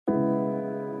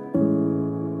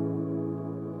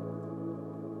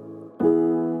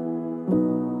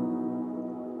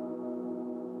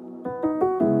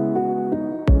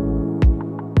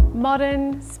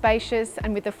Modern, spacious,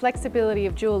 and with the flexibility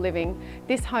of dual living,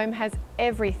 this home has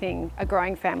everything a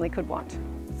growing family could want.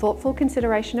 Thoughtful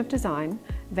consideration of design,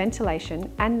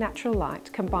 ventilation, and natural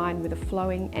light combined with a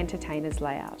flowing entertainer's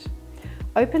layout.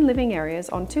 Open living areas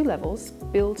on 2 levels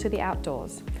build to the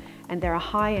outdoors, and there are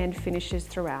high-end finishes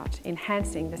throughout,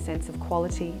 enhancing the sense of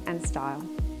quality and style.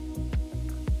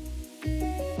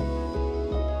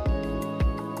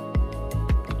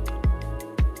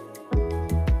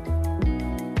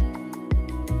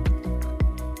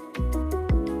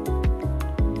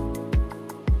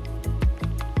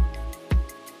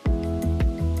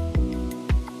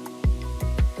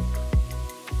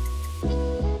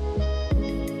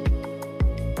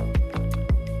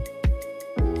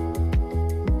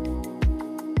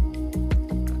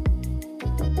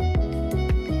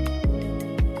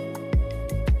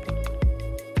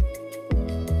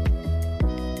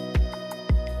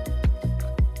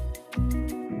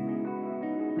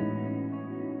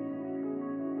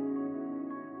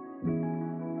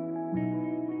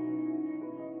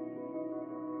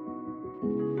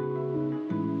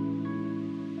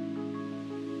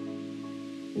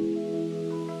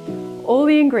 All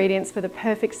the ingredients for the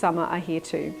perfect summer are here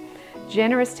too.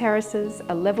 Generous terraces,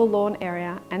 a level lawn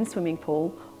area and swimming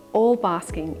pool, all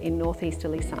basking in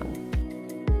northeasterly sun.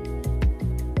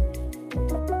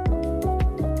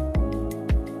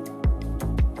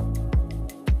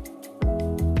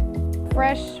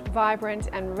 Fresh, vibrant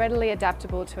and readily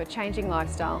adaptable to a changing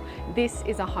lifestyle, this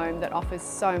is a home that offers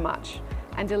so much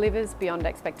and delivers beyond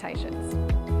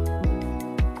expectations.